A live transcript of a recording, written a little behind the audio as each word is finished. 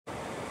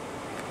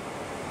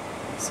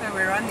So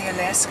we're on the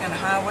Alaskan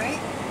Highway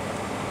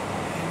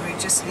and we're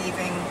just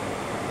leaving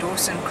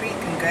Dawson Creek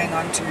and going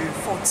on to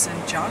Fort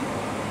St. John,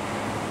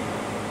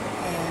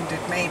 and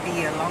it may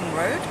be a long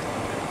road,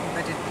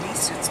 but at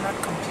least it's not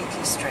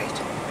completely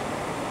straight.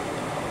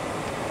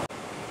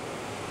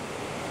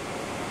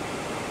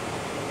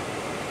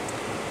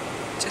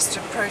 Just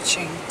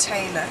approaching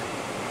Taylor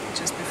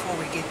just before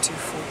we get to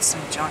Fort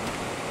St. John,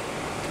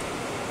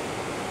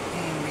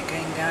 and we're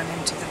going down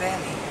into the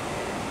valley.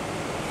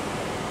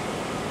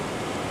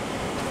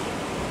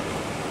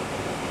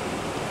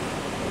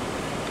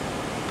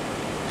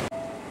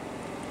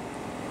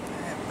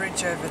 A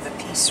bridge over the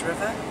Peace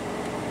River.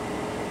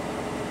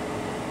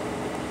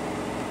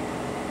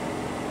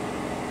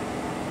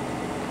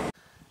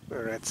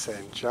 We're at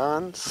St.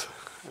 John's,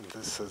 and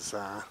this is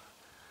our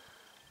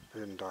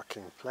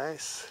boondocking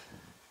place.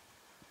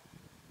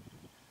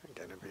 I'm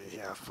going to be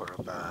here for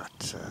about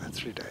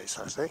 3 days,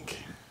 I think.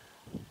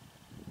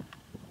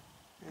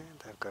 And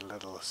they've got a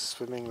little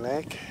swimming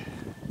lake.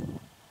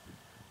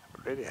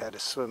 I've already had a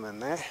swim in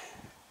there.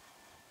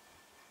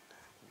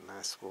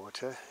 Nice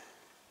water.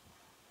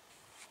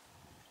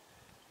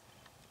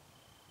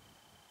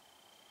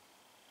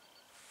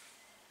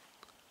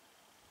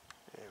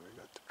 And we've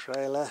got the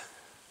trailer,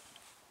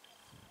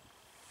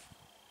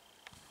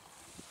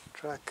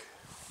 truck,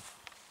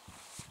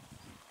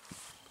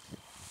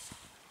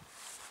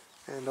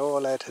 and all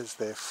that is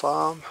their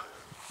farm,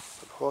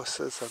 with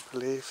horses, I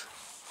believe,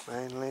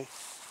 mainly.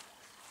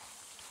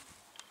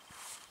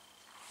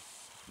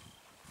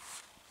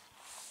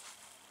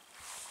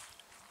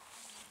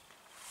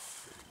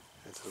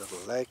 There's a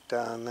little lake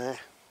down there,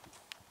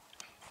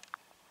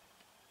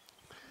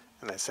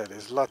 and they say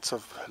there's lots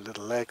of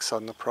little lakes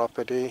on the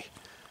property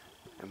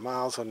and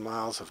miles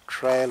of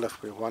trail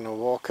if we want to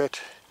walk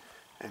it,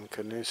 and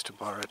canoes to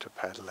borrow to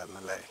paddle in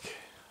the lake.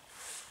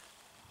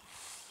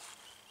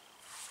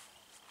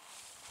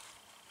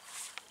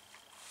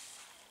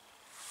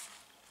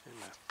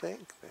 And I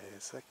think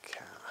there's a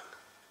cow.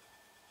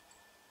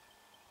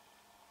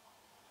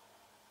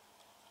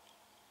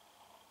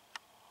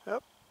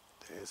 Oh,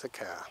 there's a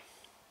cow.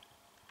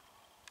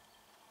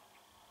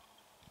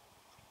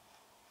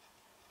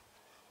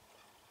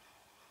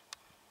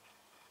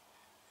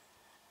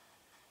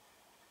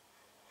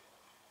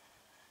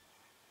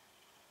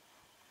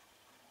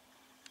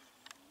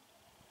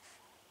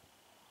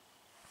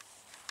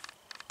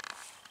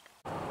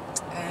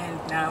 And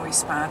now we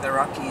spy the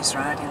Rockies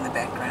right in the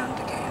background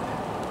again.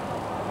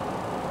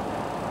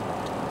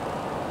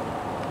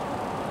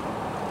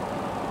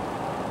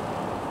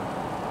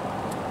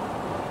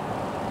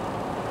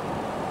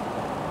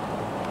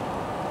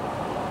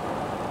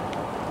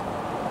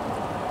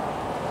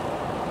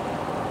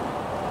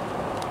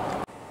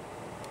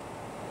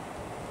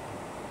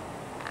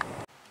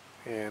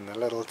 In the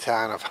little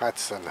town of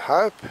Hudson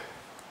Hope,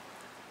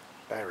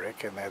 they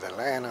reckon they're the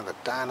land of the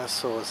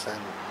dinosaurs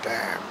and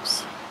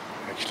dams.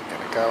 We're actually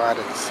going to go out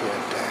and see a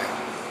dam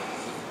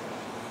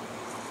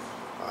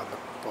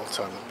built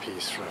on the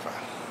Peace River.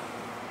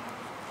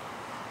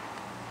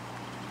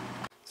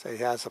 So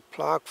here's a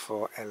plaque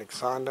for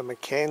Alexander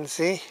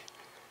Mackenzie.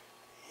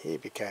 He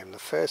became the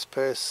first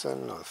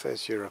person, or the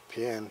first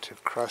European, to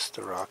cross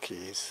the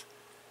Rockies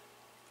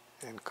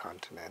in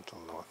continental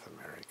North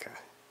America.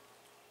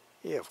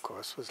 He, of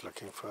course, was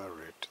looking for a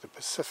route to the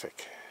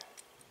Pacific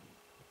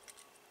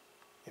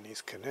in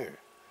his canoe.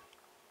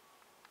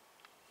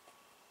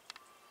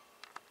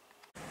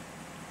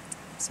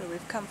 So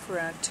we've come for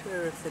our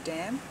tour of the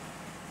dam,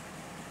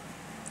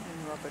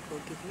 and Robert will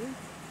give you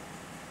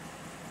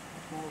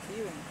more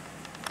viewing.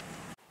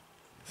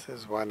 This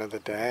is one of the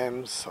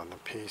dams on the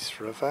Peace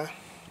River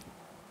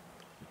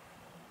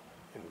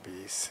in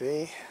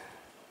BC,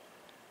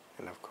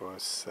 and of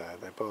course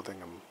they're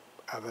building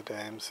other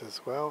dams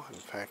as well. In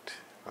fact,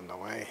 on the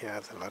way here,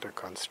 there's a lot of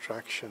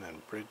construction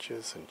and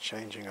bridges and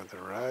changing of the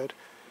road.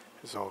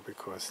 It's all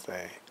because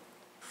they're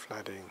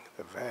flooding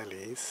the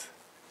valleys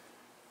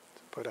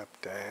to put up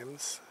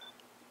dams,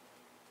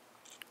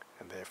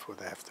 and therefore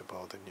they have to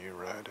build a new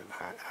road, and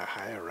a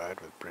higher road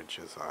with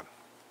bridges on.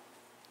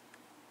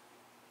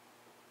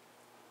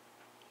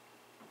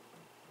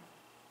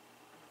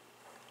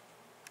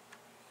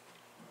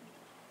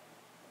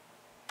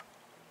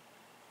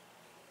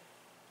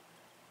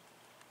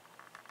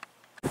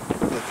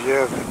 The view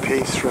of the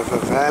Peace River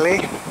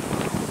Valley.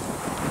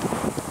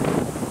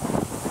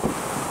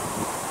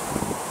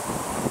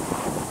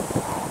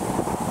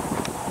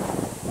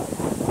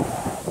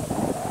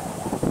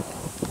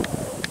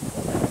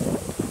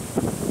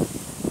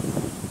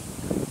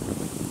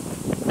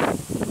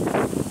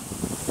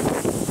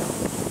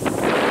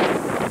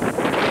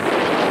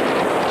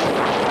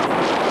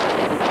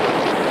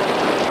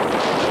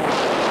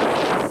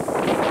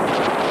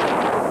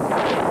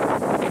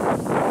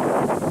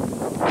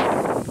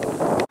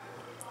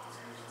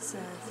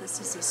 This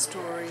is a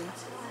story,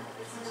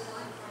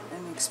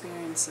 an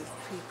experience of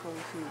people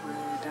who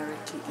were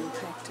directly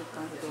impacted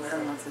by the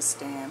building of this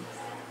dam.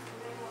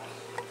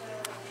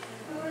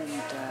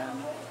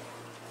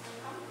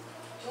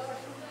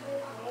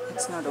 And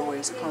it's not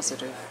always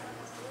positive.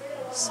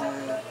 So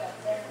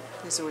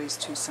there's always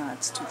two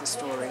sides to the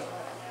story.